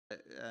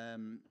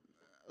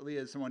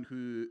Alia is someone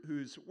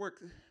whose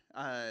work,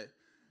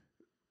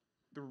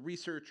 the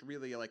research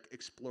really like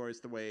explores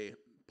the way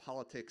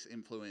politics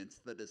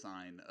influence the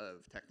design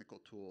of technical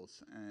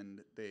tools,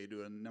 and they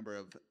do a number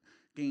of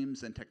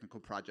games and technical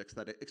projects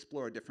that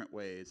explore different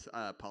ways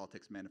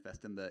politics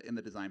manifest in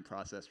the design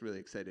process. Really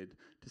excited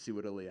to see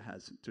what Alia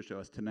has to show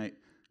us tonight.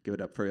 Give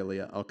it up for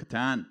Alia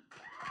Elkattan.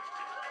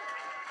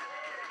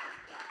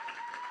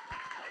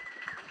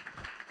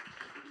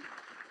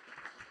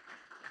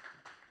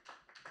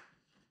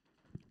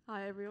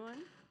 Hi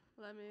everyone.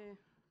 Let me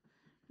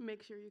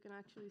make sure you can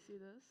actually see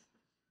this.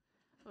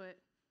 Wait,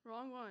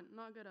 wrong one,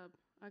 not good up.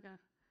 Okay.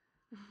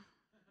 All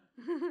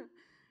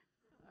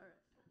right.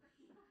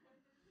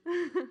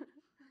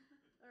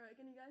 All right,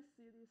 can you guys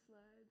see these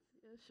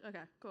slides-ish?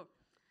 Okay, cool.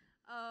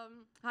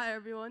 Hi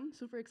everyone,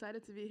 super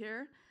excited to be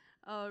here.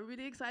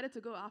 Really excited to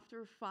go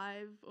after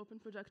 5 open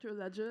projector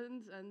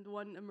legends and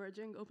 1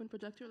 emerging open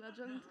projector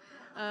legend.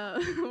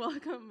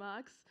 Welcome,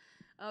 Max.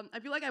 I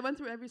feel like I went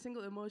through every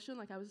single emotion.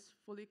 Like I was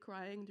fully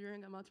crying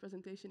during Ahmad's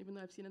presentation, even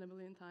though I've seen it a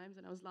million times,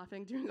 and I was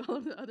laughing during all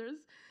of the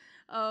others.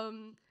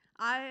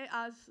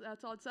 As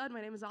Todd said, my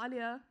name is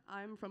Alia.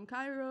 I'm from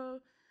Cairo.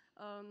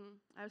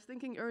 I was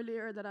thinking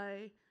earlier that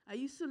I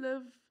used to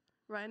live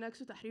right next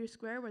to Tahrir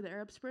Square, where the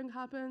Arab Spring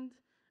happened,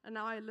 and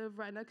now I live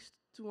right next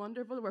to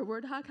Wonderful, where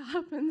WordHack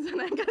happens, and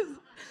I guess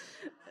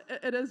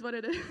it is what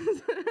it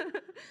is.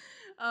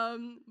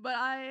 But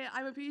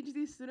I'm a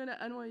PhD student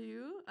at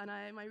NYU,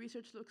 and my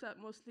research looks at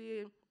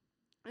mostly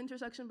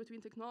intersection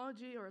between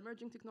technology or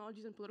emerging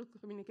technologies and political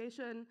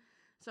communication.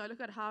 So I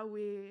look at how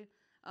we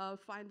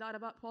find out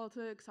about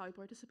politics, how we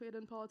participate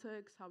in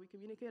politics, how we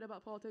communicate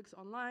about politics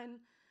online.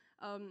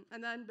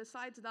 And then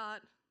besides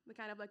that, the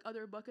kind of like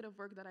other bucket of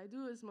work that I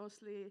do is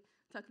mostly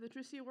tech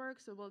literacy work,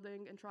 so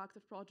building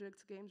interactive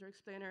projects, games, or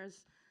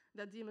explainers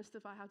that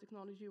demystify how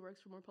technology works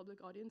for more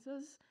public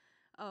audiences.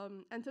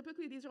 And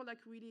typically these are like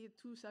really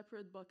 2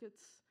 separate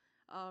buckets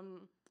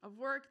of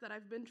work that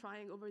I've been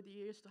trying over the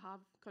years to have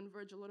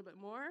converge a little bit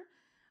more.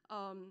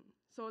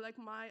 So like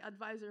my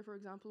advisor, for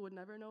example, would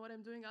never know what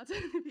I'm doing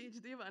outside of the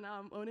PhD, but now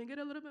I'm owning it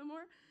a little bit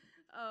more.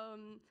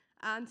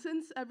 And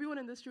since everyone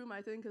in this room,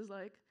 I think, is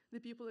like the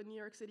people in New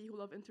York City who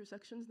love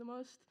intersections the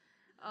most,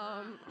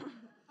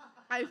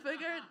 I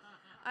figured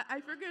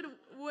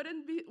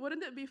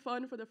wouldn't it be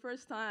fun for the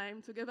first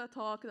time to give a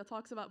talk that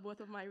talks about both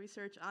of my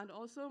research and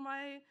also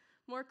my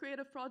more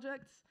creative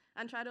projects,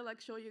 and try to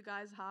like show you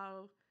guys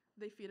how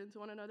they feed into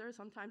one another,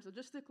 sometimes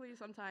logistically,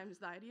 sometimes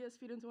the ideas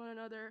feed into one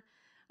another.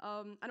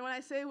 And when I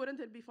say wouldn't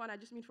it be fun, I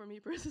just mean for me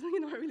personally,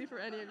 not really for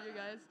any of you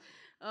guys.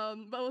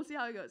 But we'll see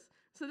how it goes.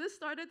 So this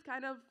started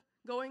kind of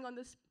going on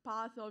this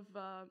path of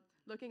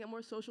looking at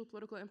more social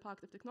political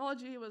impact of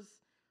technology. It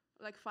was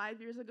like 5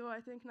 years ago, I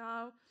think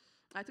now.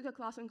 I took a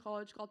class in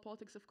college called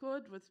Politics of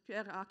Code with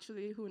Pierre,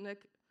 actually, who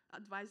Nick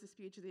advised his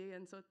PhD,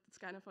 and so it's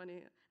kind of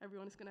funny.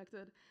 Everyone is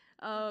connected.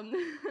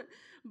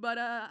 But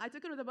I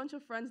took it with a bunch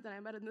of friends that I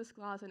met in this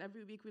class, and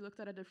every week we looked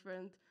at a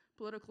different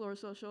political or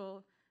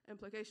social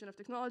implication of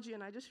technology,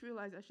 and I just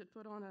realized I should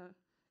put on a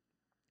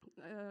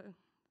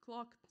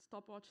clock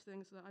stopwatch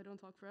thing so that I don't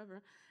talk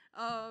forever.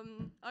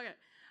 Okay,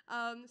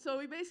 so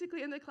we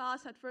basically in the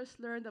class had first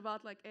learned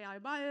about like AI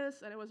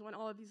bias, and it was when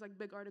all of these like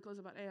big articles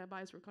about AI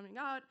bias were coming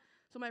out.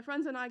 So my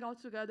friends and I got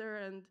together,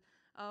 and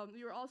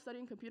we were all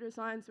studying computer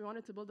science. We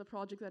wanted to build a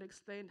project that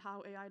explained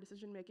how AI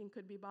decision making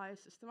could be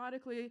biased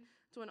systematically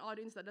to an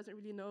audience that doesn't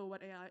really know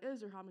what AI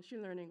is or how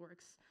machine learning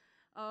works.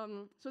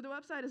 So the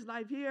website is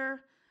live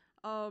here.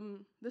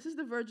 This is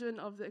the version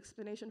of the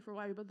explanation for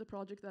why we built the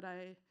project that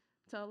I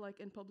tell like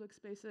in public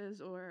spaces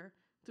or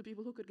to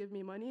people who could give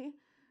me money.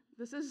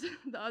 This is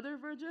the other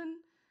version,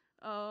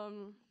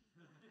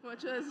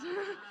 which is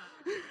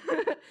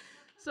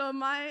so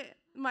my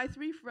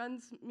 3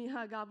 friends,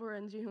 Miha, Gabor,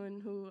 and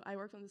Jihun, who I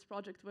worked on this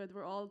project with,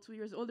 were all 2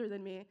 years older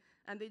than me,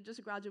 and they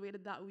just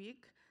graduated that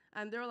week.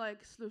 And they're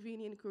like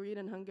Slovenian, Korean,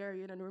 and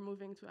Hungarian, and we're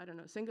moving to, I don't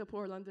know,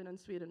 Singapore, London, and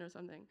Sweden or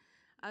something.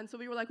 And so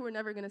we were like, we're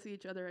never gonna see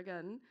each other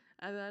again.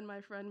 And then my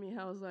friend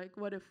Miha was like,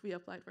 what if we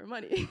applied for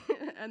money?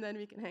 And then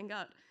we can hang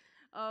out.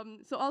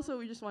 So also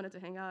we just wanted to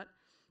hang out.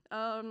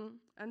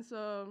 And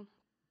so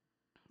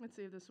let's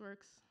see if this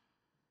works.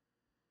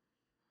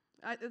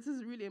 This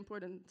is really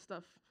important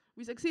stuff.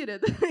 We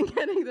succeeded in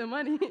getting the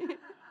money.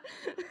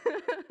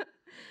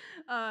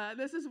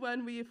 This is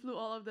when we flew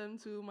all of them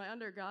to my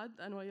undergrad,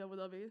 NYU Abu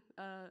Dhabi,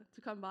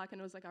 to come back,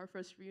 and it was like our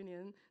first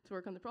reunion to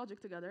work on the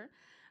project together.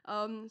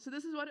 So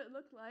this is what it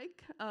looked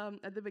like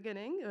at the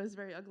beginning. It was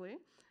very ugly.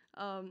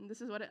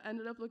 This is what it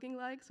ended up looking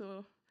like.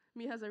 So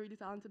me has a really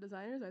talented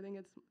designer, so I think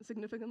it's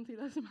significantly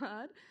less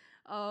bad.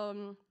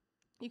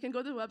 You can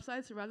go to the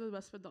website,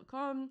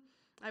 survivalwestfoot.com.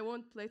 I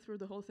won't play through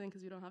the whole thing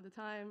because you don't have the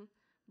time,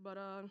 but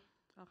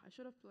I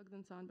should have plugged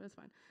in sound, but it's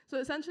fine. So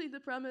essentially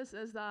the premise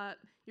is that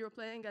you're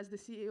playing as the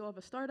CEO of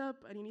a startup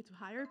and you need to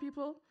hire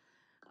people.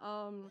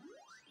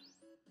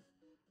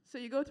 So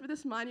you go through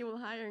this manual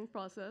hiring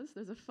process.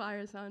 There's a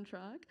fire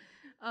soundtrack.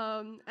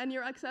 And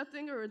you're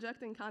accepting or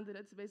rejecting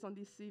candidates based on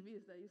these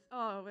CVs that you...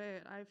 Oh,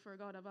 wait, I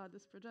forgot about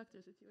this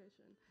projector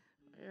situation.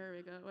 Here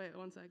we go. Wait,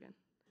 1 second.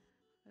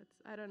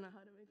 I don't know how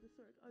to make this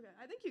work. Okay,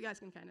 I think you guys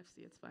can kind of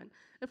see, it's fine.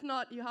 If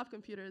not, you have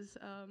computers,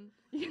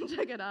 you can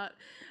check it out.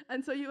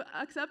 And so you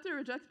accept or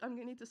reject. I'm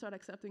gonna need to start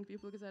accepting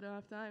people because I don't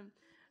have time.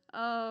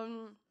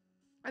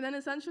 And then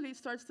essentially it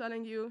starts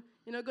telling you,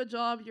 good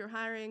job, you're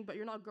hiring, but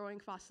you're not growing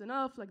fast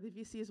enough. Like the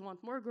VCs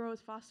want more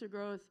growth, faster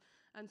growth.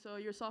 And so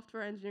your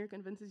software engineer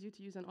convinces you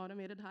to use an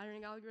automated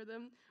hiring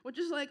algorithm, which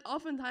is like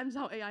oftentimes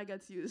how AI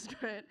gets used,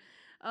 right?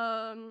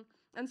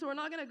 And so we're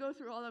not gonna go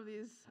through all of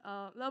these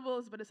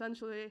levels, but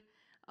essentially,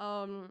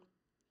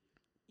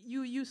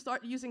 you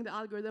start using the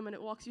algorithm and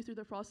it walks you through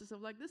the process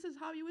of like, this is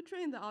how you would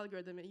train the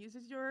algorithm. It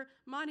uses your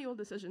manual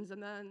decisions,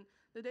 and then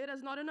the data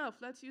is not enough.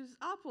 Let's use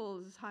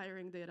Apple's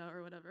hiring data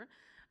or whatever.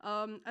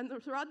 And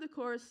throughout the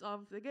course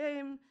of the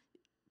game,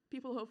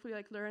 people hopefully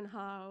like learn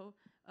how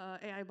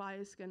AI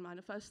bias can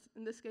manifest,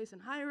 in this case in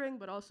hiring,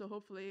 but also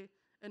hopefully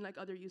in like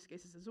other use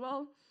cases as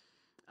well.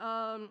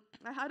 I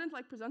hadn't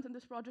like presented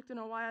this project in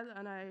a while,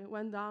 and I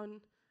went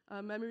down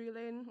memory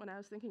lane when I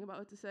was thinking about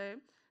what to say.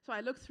 So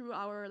I looked through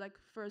our like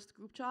first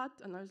group chat,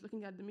 and I was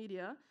looking at the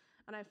media,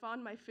 and I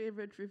found my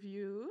favorite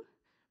review,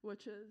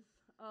 which is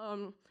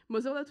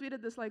Mozilla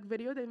tweeted this like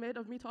video they made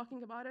of me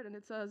talking about it, and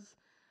it says,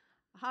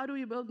 "How do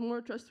we build more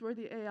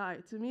trustworthy AI?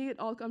 To me, it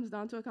all comes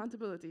down to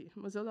accountability.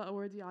 Mozilla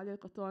awardee Alia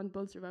Elkattan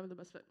built survival the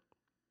best fit."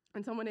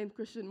 And someone named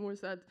Christian Moore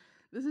said,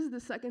 "This is the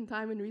second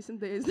time in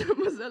recent days that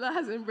Mozilla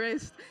has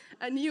embraced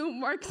a new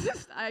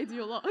Marxist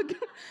ideologue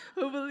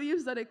who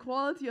believes that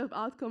equality of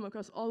outcome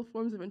across all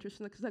forms of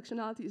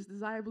intersectionality is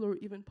desirable or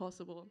even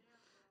possible."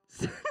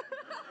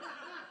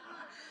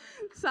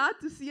 Sad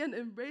to see an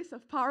embrace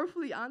of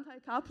powerfully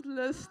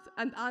anti-capitalist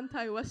and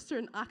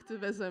anti-Western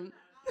activism.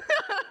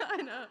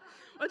 I know.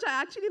 Which I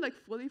actually like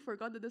fully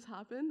forgot that this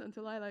happened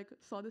until I like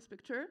saw this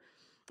picture,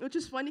 which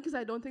is funny because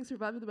I don't think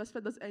Survival the Best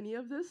Fit does any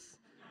of this,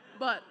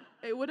 but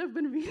it would have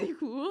been really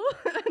cool.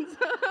 And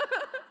so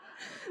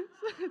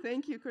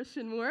thank you,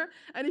 Christian Moore.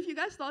 And if you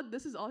guys thought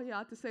this is all he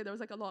had to say, there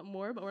was like a lot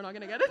more, but we're not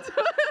gonna get into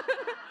it.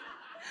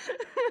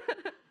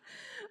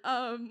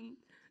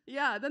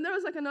 Yeah, then there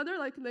was like another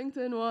like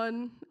LinkedIn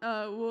one,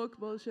 woke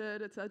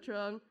bullshit,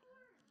 etc.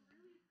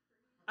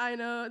 I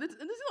know. This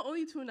is the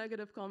only 2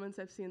 negative comments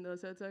I've seen though,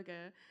 so it's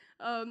okay.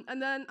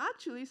 And then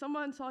actually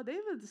someone saw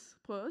David's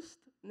post,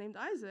 named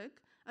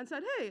Isaac, and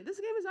said, "Hey, this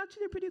game is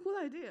actually a pretty cool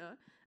idea."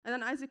 And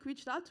then Isaac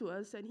reached out to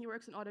us, and he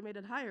works in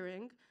automated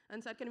hiring,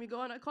 and said, "Can we go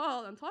on a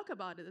call and talk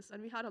about this?"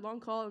 And we had a long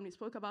call, and we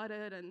spoke about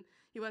it, and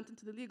he went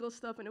into the legal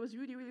stuff, and it was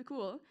really, really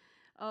cool.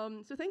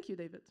 So thank you,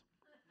 David.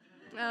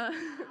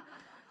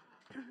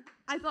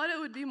 I thought it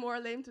would be more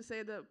lame to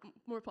say the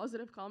more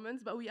positive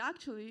comments, but we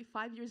actually,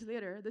 5 years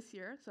later, this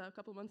year, so a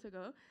couple months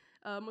ago,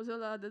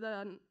 Mozilla did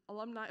an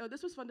alumni,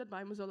 this was funded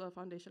by Mozilla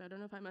Foundation, I don't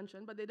know if I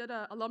mentioned, but they did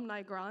an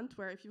alumni grant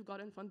where if you've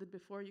gotten funded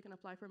before, you can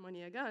apply for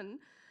money again.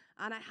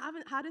 And I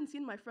hadn't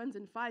seen my friends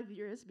in 5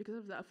 years because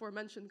of the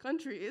aforementioned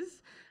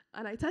countries.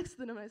 And I texted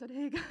them and I said,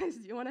 "Hey guys,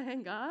 do you want to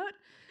hang out?"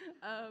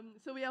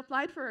 So we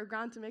applied for a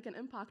grant to make an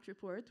impact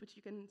report, which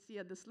you can see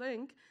at this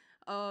link.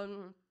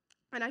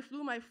 And I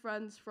flew my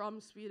friends from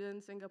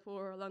Sweden,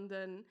 Singapore,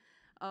 London,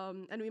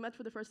 and we met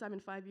for the first time in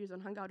 5 years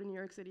and hung out in New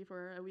York City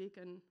for a week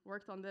and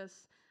worked on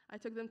this. I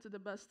took them to the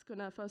best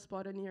kunafa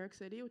spot in New York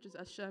City, which is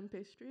Asham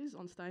Pastries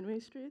on Steinway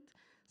Street,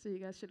 so you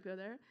guys should go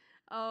there.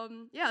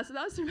 Yeah, so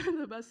that was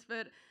the best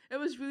fit. It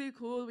was really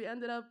cool. We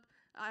ended up,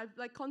 I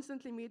like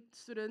constantly meet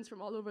students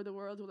from all over the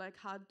world who like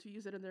had to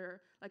use it in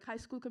their like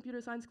high school computer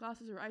science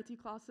classes or IT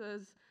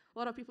classes. A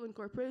lot of people in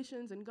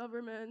corporations and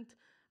government,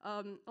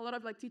 a lot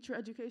of like teacher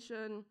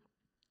education.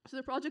 So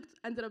the project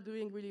ended up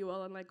doing really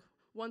well, and like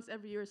once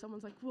every year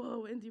someone's like,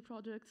 "Whoa, indie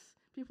projects,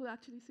 people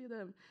actually see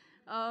them."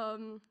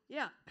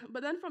 Yeah,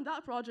 but then from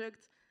that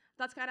project,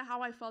 that's kind of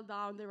how I fell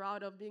down the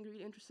route of being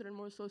really interested in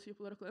more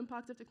socio-political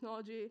impact of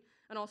technology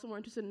and also more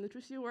interested in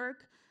literacy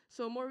work.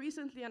 So more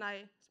recently, and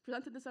I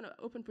presented this on an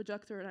open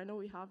projector, and I know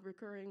we have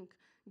recurring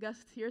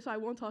guests here, so I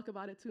won't talk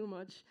about it too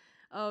much.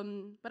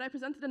 But I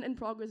presented an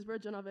in-progress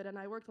version of it, and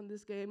I worked on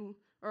this game,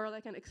 or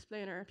like an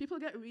explainer. People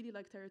get really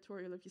like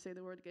territorial if you say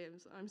the word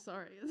games. I'm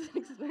sorry, it's an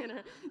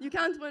explainer. You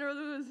can't win or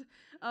lose.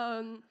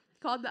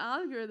 Called The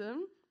Algorithm,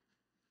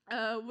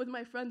 with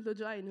my friend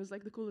Lujain, who's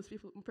like the coolest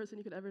person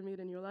you could ever meet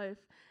in your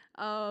life.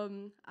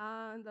 And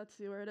let's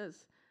see where it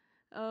is.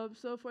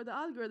 So for The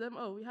Algorithm,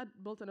 we had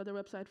built another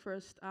website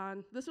first,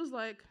 and this was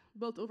like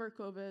built over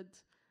COVID,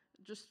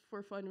 just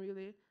for fun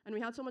really. And we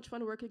had so much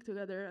fun working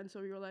together, and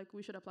so we were like,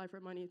 we should apply for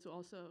money to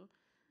also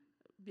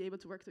be able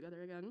to work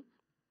together again.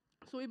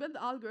 So we built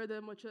The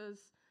Algorithm, which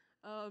is,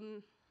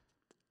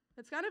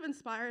 it's kind of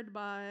inspired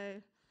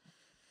by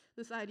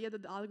this idea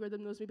that the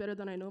algorithm knows me better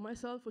than I know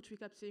myself, which we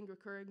kept seeing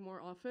recurring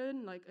more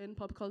often, like in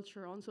pop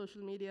culture, on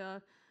social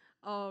media.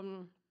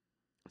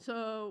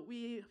 So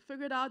we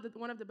figured out that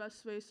one of the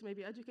best ways to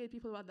maybe educate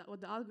people about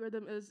what the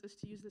algorithm is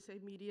to use the same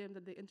medium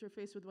that they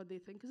interface with what they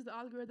think is the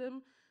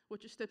algorithm,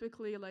 which is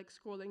typically like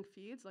scrolling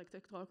feeds like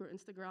TikTok or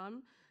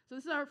Instagram. So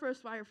this is our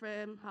first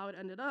wireframe, how it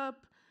ended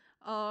up.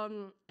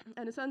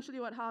 And essentially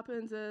what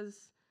happens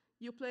is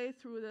you play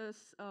through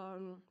this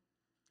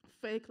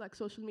fake like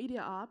social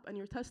media app and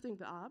you're testing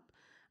the app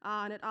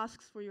and it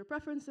asks for your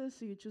preferences.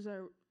 So you choose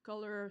a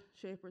color,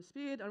 shape, or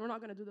speed. And we're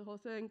not going to do the whole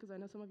thing because I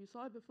know some of you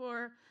saw it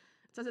before.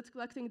 It says it's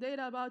collecting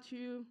data about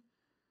you.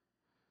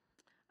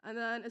 And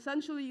then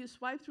essentially you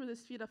swipe through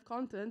this feed of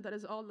content that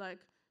is all like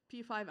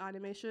P5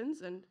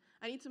 animations. And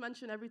I need to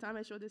mention every time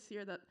I show this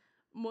here that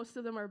most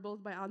of them are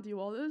built by Andy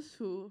Wallace,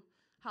 who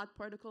had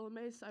Particle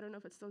Maze. I don't know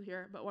if it's still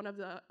here, but one of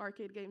the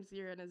arcade games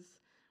here and is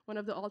one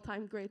of the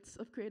all-time greats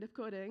of creative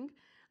coding.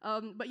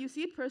 But you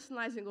see it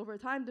personalizing over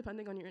time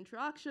depending on your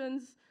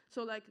interactions.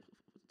 So like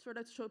sort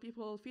of show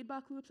people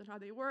feedback loops and how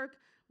they work.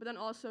 But then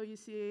also you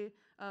see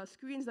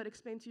screens that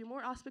explain to you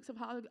more aspects of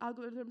how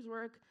algorithms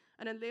work.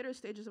 And in later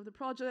stages of the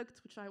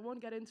project, which I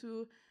won't get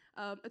into,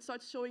 it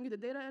starts showing you the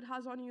data it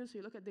has on you. So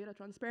you look at data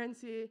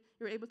transparency.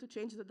 You're able to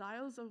change the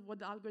dials of what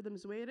the algorithm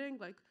is weighting,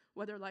 like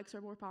whether likes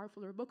are more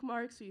powerful or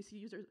bookmarks. So you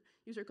see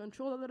user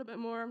control a little bit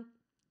more.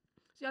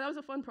 So yeah, that was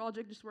a fun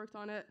project. Just worked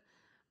on it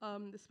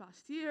this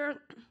past year.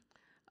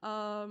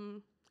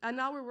 And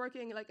now we're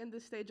working like in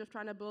this stage of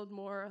trying to build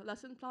more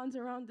lesson plans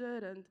around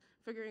it and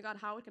figuring out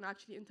how it can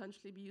actually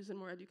intentionally be used in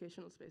more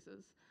educational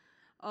spaces.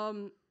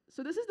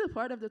 So this is the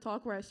part of the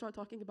talk where I start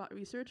talking about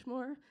research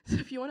more. So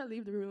if you want to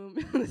leave the room,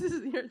 this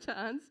is your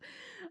chance.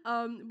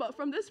 But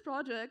from this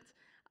project,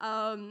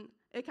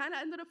 it kind of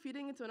ended up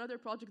feeding into another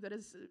project that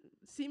is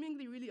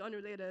seemingly really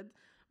unrelated.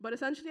 But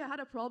essentially, I had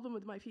a problem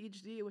with my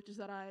PhD, which is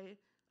that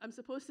I'm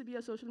supposed to be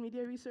a social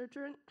media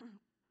researcher.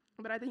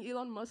 But I think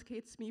Elon Musk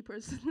hates me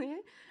personally.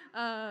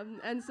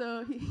 And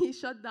so he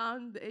shut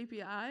down the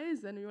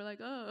APIs, and we were like,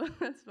 oh,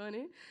 that's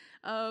funny.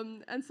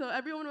 And so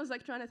everyone was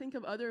like trying to think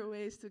of other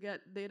ways to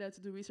get data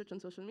to do research on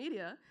social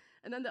media.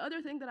 And then the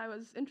other thing that I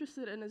was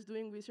interested in is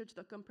doing research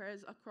that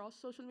compares across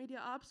social media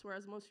apps,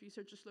 whereas most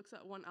research just looks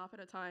at one app at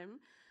a time,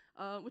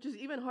 which is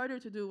even harder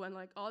to do when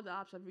like all the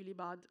apps have really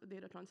bad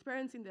data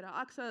transparency and data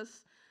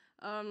access.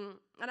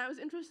 And I was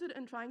interested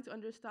in trying to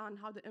understand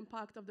how the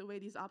impact of the way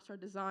these apps are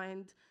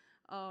designed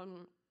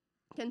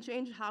can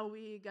change how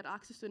we get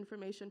access to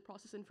information,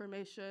 process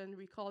information,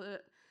 recall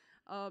it.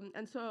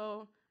 And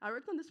so I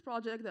worked on this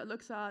project that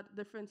looks at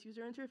different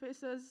user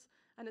interfaces.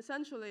 And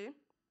essentially,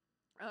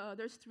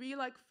 there's 3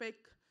 like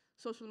fake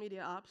social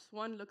media apps.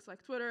 One looks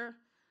like Twitter,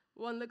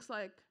 one looks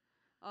like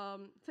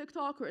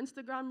TikTok or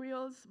Instagram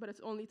Reels, but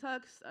it's only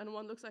text. And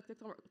one looks like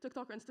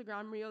TikTok or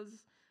Instagram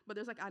Reels, but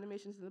there's like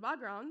animations in the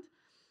background.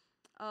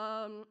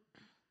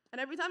 And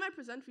every time I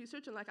present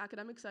research in like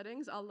academic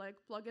settings, I'll like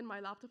plug in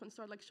my laptop and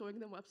start like showing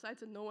them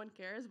websites and no one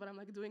cares, but I'm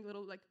like doing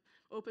little like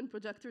open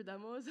projector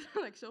demos,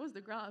 like show us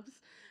the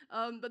graphs.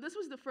 But this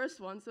was the first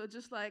one, so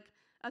just like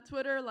a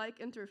Twitter-like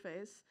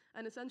interface,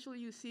 and essentially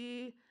you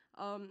see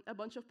a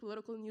bunch of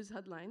political news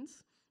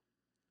headlines.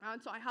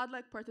 And so I had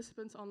like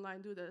participants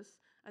online do this,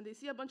 and they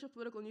see a bunch of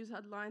political news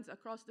headlines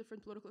across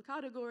different political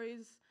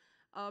categories.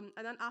 And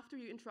then after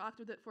you interact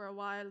with it for a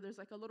while, there's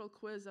like a little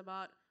quiz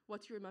about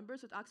what you remember.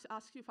 So it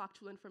asks you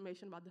factual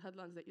information about the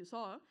headlines that you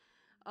saw.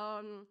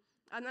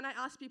 And then I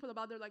asked people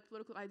about their like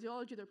political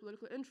ideology, their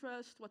political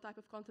interest, what type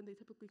of content they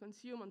typically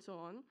consume, and so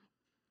on.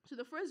 So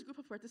the first group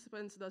of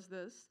participants does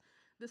this.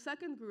 The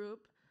second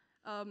group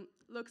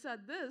looks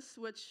at this,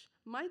 which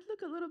might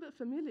look a little bit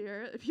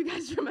familiar if you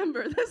guys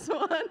remember this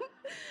one.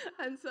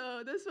 And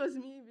so this was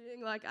me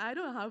being like, I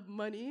don't have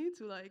money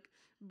to like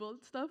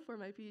build stuff for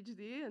my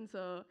PhD, and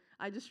so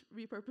I just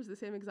repurposed the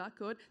same exact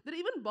code. Did I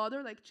even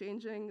bother like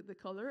changing the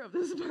color of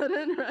this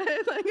button,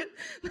 right? like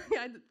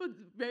I put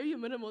very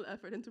minimal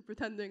effort into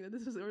pretending that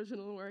this was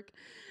original work.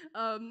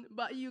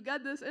 But you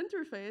get this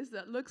interface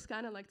that looks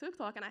kind of like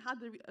TikTok, and I had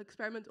the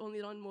experiment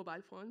only on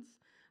mobile phones.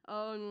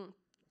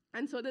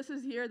 And so this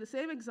is here, the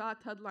same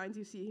exact headlines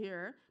you see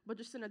here, but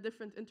just in a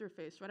different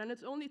interface, right? And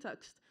it's only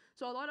text.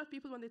 So a lot of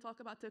people, when they talk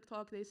about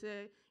TikTok, they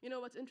say, you know,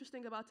 what's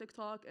interesting about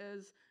TikTok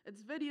is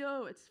it's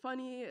video, it's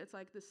funny, it's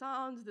like the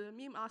sounds, the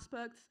meme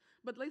aspects,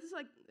 but like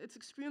it's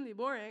extremely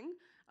boring.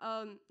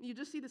 You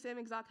just see the same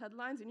exact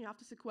headlines, and you have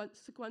to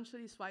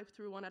sequentially swipe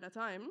through one at a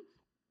time.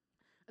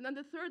 And then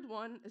the third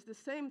one is the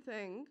same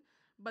thing,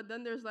 but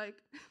then there's like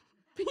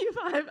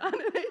P5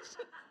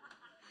 animation.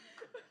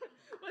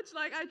 Which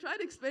like I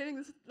tried explaining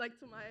this like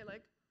to my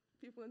like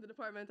people in the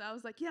department. I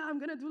was like, yeah, I'm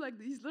gonna do like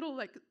these little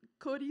like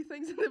codey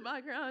things in the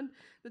background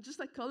that just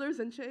like colors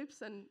and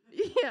shapes, and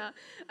yeah,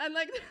 and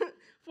like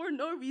for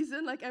no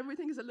reason, like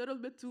everything is a little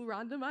bit too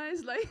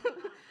randomized. Like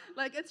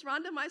like it's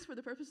randomized for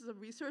the purposes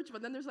of research,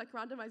 but then there's like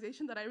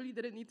randomization that I really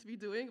didn't need to be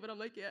doing, but I'm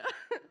like, yeah.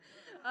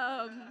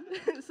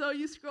 So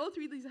you scroll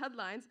through these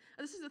headlines,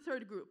 and this is the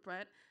third group,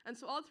 right? And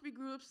so all 3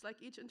 groups like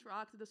each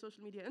interact with the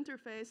social media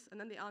interface, and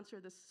then they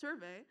answer this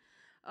survey.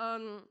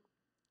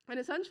 And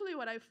essentially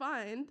what I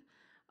find,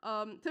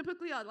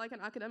 typically at like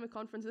an academic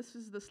conference, this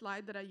is the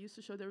slide that I use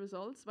to show the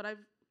results, but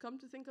I've come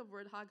to think of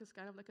WordHack as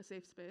kind of like a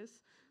safe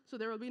space. So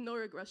there will be no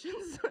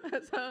regressions.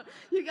 So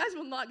you guys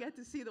will not get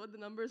to see what the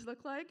numbers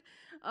look like.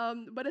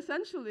 But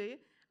essentially,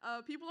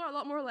 people are a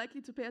lot more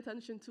likely to pay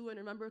attention to and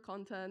remember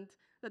content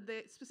that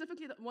they,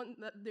 specifically the one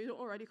that they don't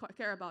already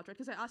care about, right?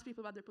 Because I ask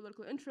people about their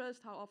political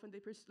interest, how often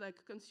they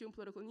consume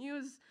political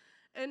news,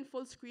 in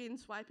full screen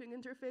swiping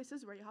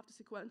interfaces where you have to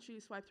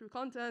sequentially swipe through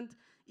content,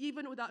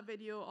 even without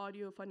video,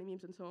 audio, funny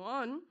memes, and so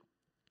on.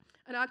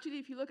 And actually,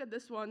 if you look at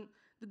this one,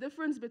 the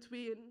difference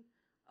between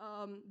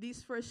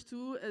these first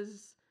two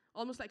is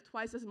almost like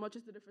twice as much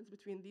as the difference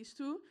between these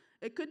two.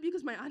 It could be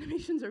because my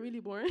animations are really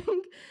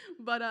boring,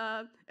 but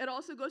it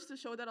also goes to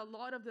show that a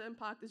lot of the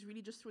impact is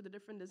really just through the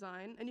different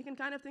design. And you can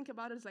kind of think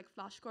about it as like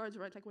flashcards,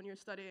 right? Like when you're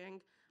studying,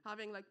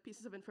 having like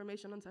pieces of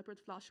information on separate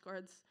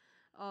flashcards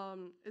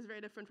is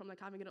very different from like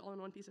having it all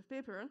on one piece of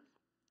paper.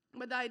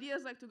 But the idea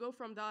is like to go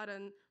from that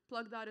and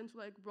plug that into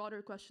like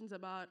broader questions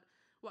about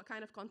what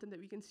kind of content that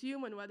we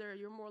consume and whether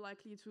you're more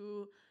likely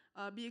to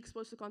be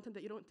exposed to content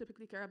that you don't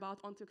typically care about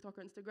on TikTok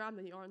or Instagram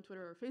than you are on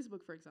Twitter or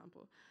Facebook, for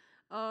example.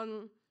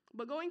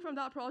 But going from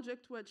that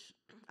project, which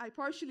I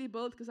partially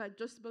built because I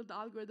just built the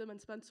algorithm and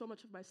spent so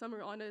much of my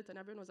summer on it, and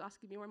everyone was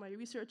asking me where my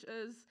research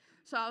is.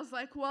 So I was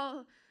like,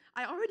 well,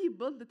 I already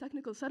built the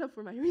technical setup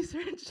for my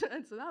research,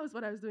 and so that was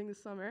what I was doing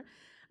this summer.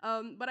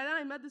 But then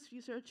I met this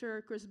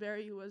researcher, Chris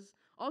Berry, who was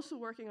also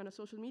working on a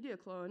social media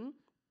clone.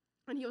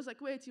 And he was like,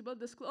 wait, you built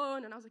this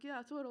clone? And I was like,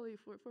 yeah, totally,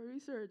 for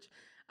research.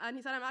 And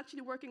he said, I'm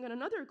actually working on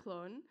another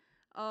clone,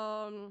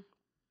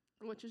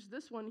 which is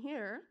this one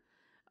here.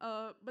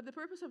 But the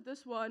purpose of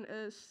this one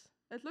is,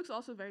 it looks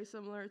also very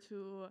similar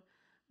to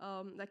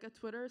like a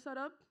Twitter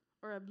setup,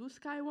 or a Blue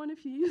Sky one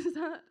if you use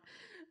that.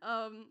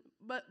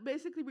 But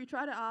basically, we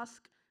try to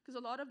ask, because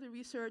a lot of the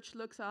research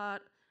looks at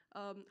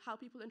how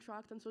people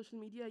interact on social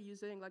media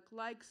using like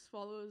likes,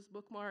 follows,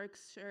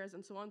 bookmarks, shares,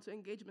 and so on to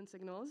engagement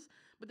signals.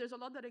 But there's a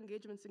lot that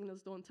engagement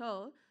signals don't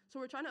tell. So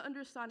we're trying to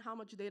understand how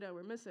much data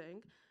we're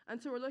missing.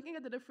 And so we're looking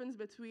at the difference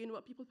between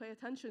what people pay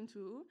attention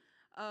to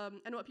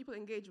and what people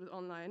engage with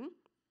online,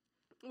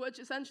 which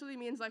essentially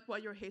means like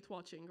what you're hate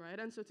watching, right?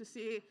 And so to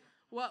see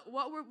what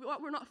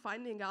we're not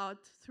finding out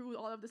through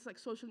all of this like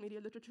social media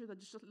literature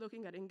that's just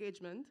looking at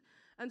engagement.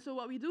 And so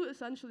what we do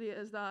essentially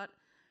is that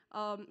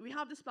we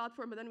have this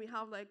platform, but then we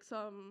have like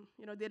some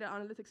data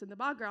analytics in the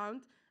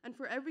background. And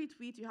for every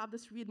tweet, you have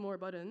this read more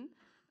button.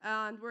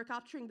 And we're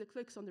capturing the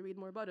clicks on the read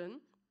more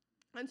button.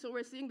 And so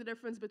we're seeing the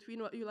difference between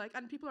what you like.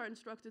 And people are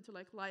instructed to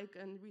like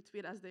and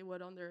retweet as they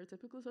would on their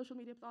typical social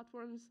media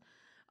platforms.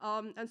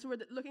 And so we're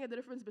looking at the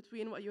difference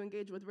between what you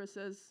engage with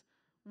versus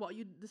what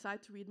you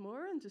decide to read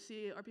more, and to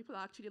see, are people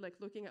actually like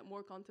looking at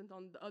more content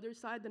on the other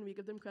side than we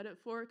give them credit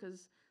for,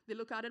 because they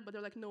look at it, but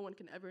they're like, no one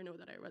can ever know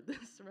that I read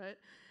this, right?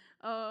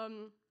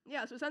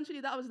 Yeah, so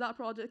essentially that was that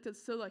project.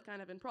 It's still like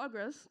kind of in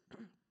progress.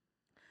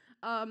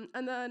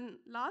 And then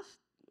last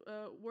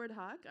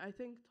WordHack, I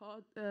think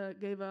Todd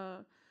gave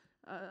a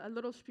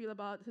little spiel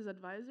about his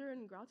advisor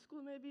in grad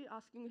school, maybe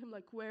asking him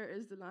like, where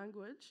is the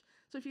language?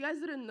 So if you guys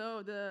didn't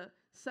know, the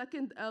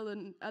second L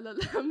in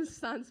LLM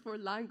stands for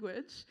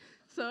language.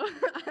 So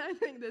I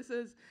think this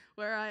is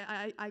where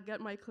I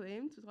get my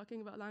claim to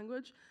talking about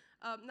language.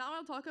 Now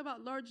I'll talk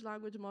about large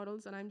language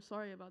models, and I'm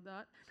sorry about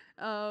that.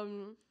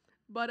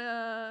 But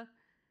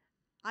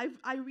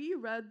I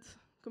reread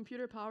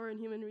Computer Power and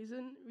Human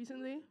Reason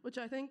recently, which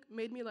I think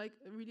made me like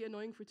really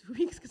annoying for 2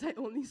 weeks because I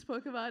only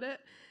spoke about it.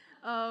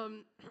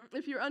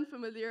 If you're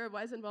unfamiliar,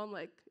 Weizenbaum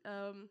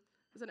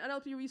was an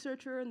NLP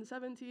researcher in the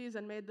 70s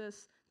and made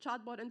this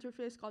chatbot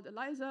interface called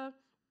Eliza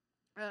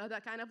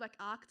that kind of like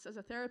acts as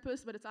a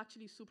therapist, but it's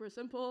actually super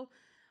simple.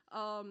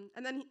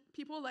 And then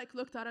people like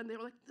looked at it and they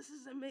were like, this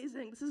is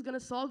amazing. This is going to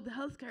solve the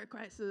healthcare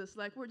crisis.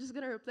 Like, we're just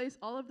going to replace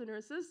all of the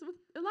nurses with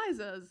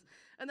Elizas.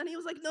 And then he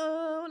was like,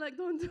 no, like,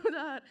 don't do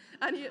that.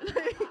 And he,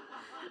 like,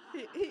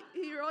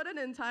 he wrote an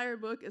entire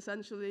book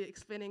essentially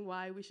explaining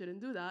why we shouldn't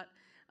do that.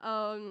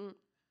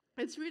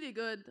 It's really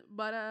good,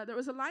 but there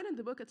was a line in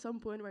the book at some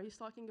point where he's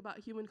talking about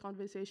human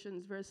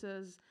conversations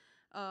versus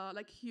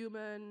like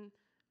human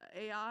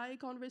AI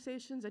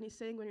conversations, and he's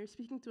saying when you're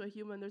speaking to a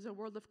human, there's a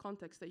world of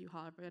context that you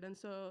have, right? And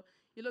so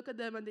you look at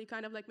them and they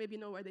kind of like maybe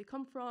know where they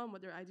come from,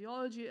 what their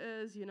ideology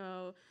is,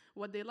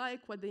 what they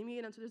like, what they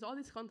mean, and so there's all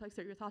these contexts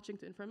that you're attaching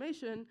to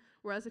information,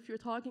 whereas if you're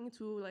talking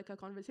to like a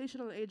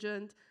conversational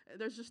agent,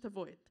 there's just a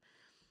void.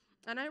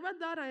 And I read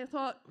that and I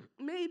thought,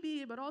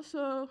 maybe, but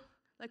also,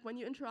 like when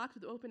you interact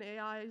with open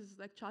AIs,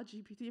 like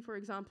ChatGPT, for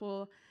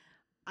example,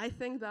 I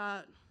think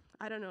that,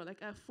 I don't know,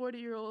 like a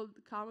 40-year-old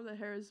Kamala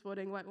Harris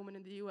voting white woman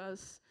in the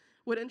US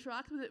would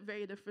interact with it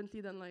very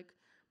differently than like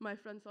my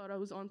friend Sarah,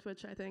 who's on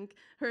Twitch, I think.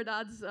 Her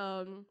dad's,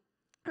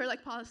 her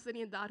like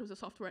Palestinian dad, who's a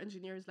software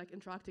engineer, is like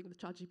interacting with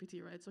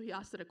ChatGPT, right? So he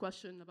asked it a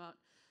question about,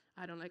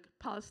 I don't know, like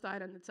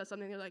Palestine, and it says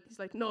something like, he's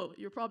like, no,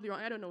 you're probably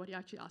wrong. I don't know what he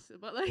actually asked it,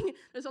 but like,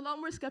 there's a lot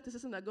more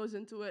skepticism that goes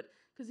into it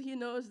because he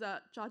knows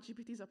that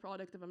ChatGPT is a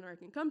product of an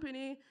American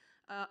company,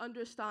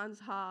 understands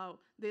how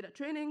data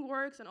training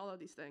works and all of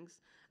these things.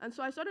 And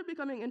so I started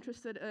becoming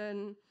interested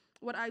in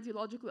what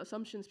ideological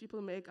assumptions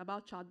people make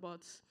about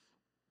chatbots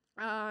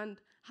and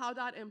how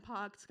that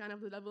impacts kind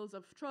of the levels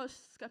of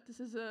trust,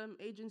 skepticism,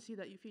 agency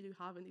that you feel you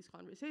have in these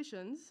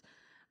conversations.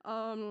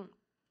 Um,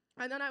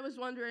 and then I was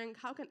wondering,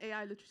 how can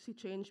AI literacy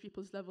change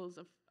people's levels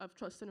of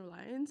trust and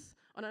reliance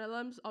on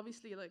LLMs?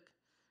 Obviously, like,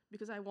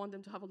 because I want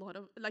them to have a lot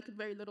of, like,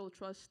 very little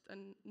trust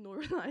and no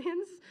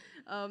reliance.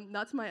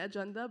 That's my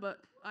agenda, but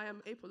I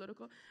am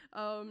apolitical.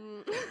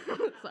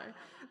 Sorry,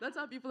 that's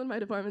how people in my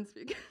department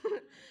speak.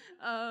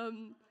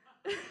 um,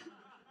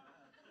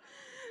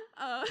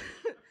 uh,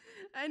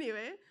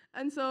 anyway,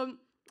 and so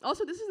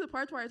also this is the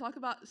part where I talk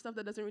about stuff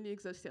that doesn't really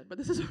exist yet, but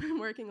this is what I'm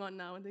working on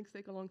now, and things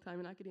take a long time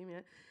in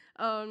academia.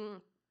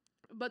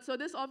 But so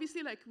this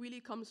obviously like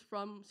really comes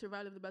from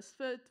Survival of the Best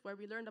Fit, where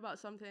we learned about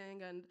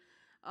something, and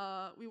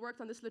we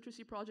worked on this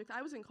literacy project.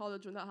 I was in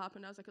college when that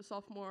happened. I was like a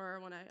sophomore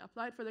when I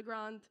applied for the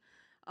grant.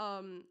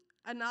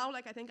 And now,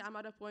 like, I think I'm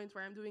at a point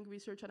where I'm doing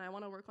research and I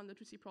want to work on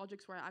literacy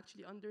projects where I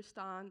actually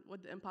understand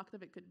what the impact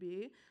of it could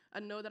be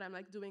and know that I'm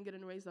like doing it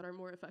in ways that are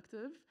more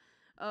effective.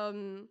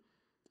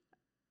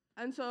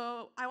 And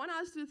so I want to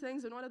ask two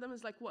things, and one of them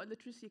is like what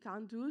literacy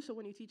can do. So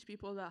when you teach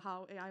people that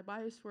how AI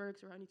bias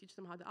works, or when you teach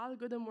them how the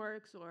algorithm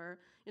works, or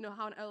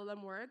how an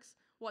LLM works,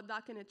 what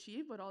that can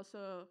achieve, but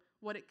also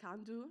what it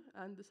can do.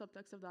 And the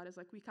subtext of that is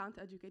like we can't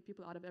educate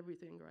people out of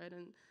everything, right?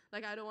 And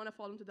like I don't want to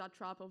fall into that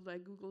trap of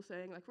like Google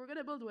saying like we're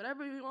gonna build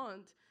whatever we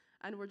want,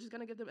 and we're just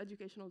gonna give them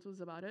educational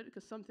tools about it,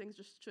 because some things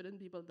just shouldn't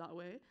be built that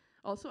way.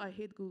 Also, I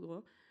hate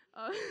Google.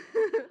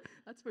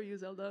 That's for you,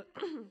 Zelda.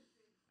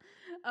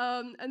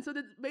 And so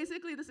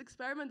basically this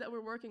experiment that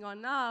we're working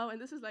on now, and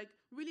this is like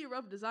really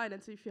rough design,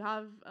 and so if you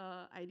have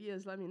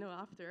ideas, let me know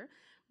after.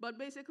 But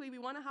basically we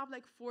want to have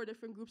like 4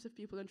 different groups of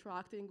people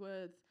interacting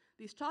with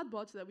these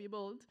chatbots that we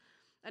build.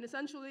 And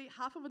essentially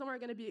half of them are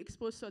going to be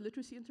exposed to a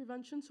literacy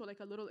intervention, so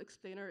like a little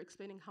explainer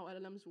explaining how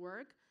LLMs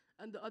work.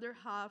 And the other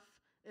half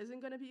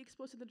isn't going to be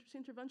exposed to the literacy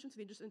intervention, so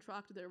they just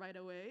interact with it right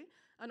away.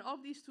 And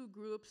of these 2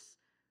 groups,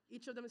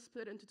 each of them is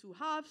split into 2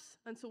 halves.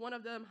 And so one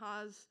of them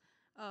has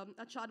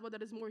a chatbot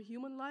that is more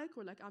human-like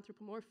or like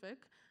anthropomorphic,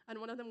 and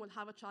one of them will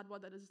have a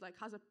chatbot that is like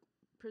has a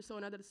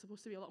persona that is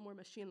supposed to be a lot more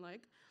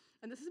machine-like.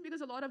 And this is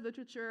because a lot of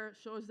literature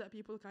shows that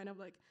people kind of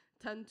like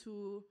tend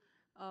to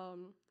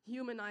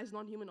humanize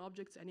non-human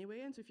objects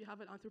anyway. And so if you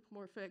have an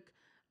anthropomorphic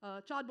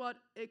chatbot,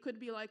 it could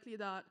be likely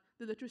that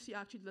the literacy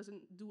actually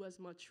doesn't do as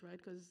much, right?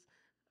 Because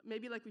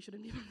maybe like we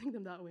shouldn't be building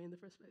them that way in the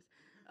first place.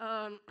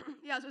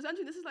 Yeah, so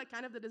essentially this is like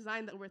kind of the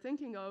design that we're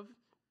thinking of.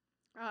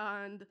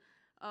 And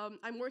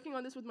I'm working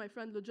on this with my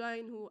friend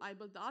Lujain, who I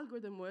built the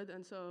algorithm with,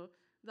 and so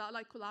that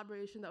like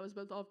collaboration that was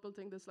built off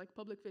building this like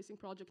public-facing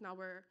project now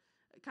where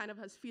it kind of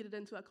has feeded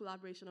into a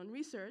collaboration on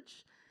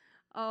research.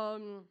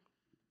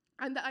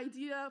 And the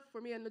idea for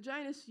me and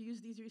Lujain is to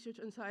use these research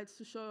insights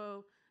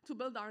to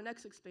build our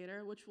next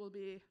explainer, which will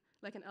be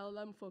like an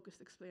LLM-focused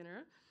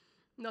explainer.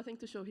 Nothing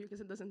to show here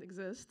because it doesn't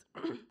exist.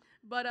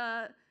 But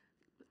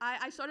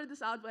I started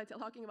this out by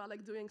talking about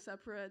like doing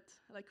separate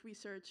like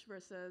research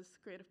versus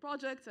creative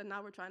projects, and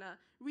now we're trying to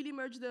really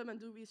merge them and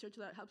do research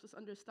that helps us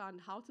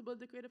understand how to build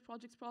the creative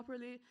projects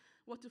properly,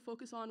 what to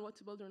focus on, what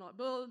to build or not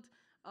build,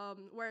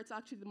 where it's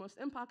actually the most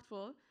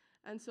impactful.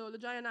 And so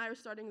Lajai and I are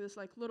starting this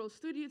like little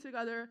studio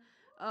together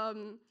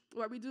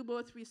where we do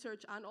both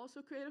research and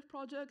also creative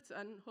projects,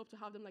 and hope to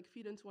have them like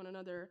feed into one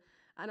another.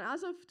 And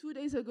as of 2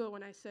 days ago,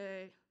 when I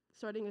say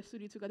starting a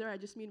studio together, I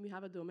just mean we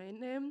have a domain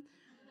name.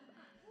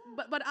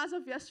 But as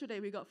of yesterday,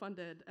 we got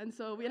funded, and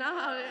so we now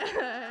have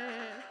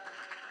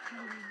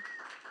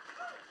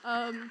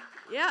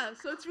yeah,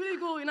 so it's really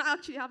cool. We now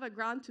actually have a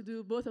grant to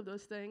do both of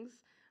those things.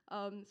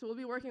 So we'll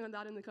be working on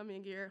that in the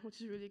coming year,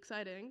 which is really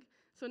exciting.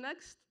 So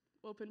next,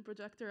 open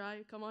projector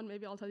eye. Come on,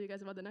 maybe I'll tell you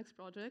guys about the next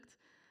project.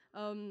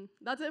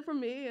 That's it from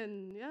me,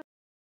 and yeah.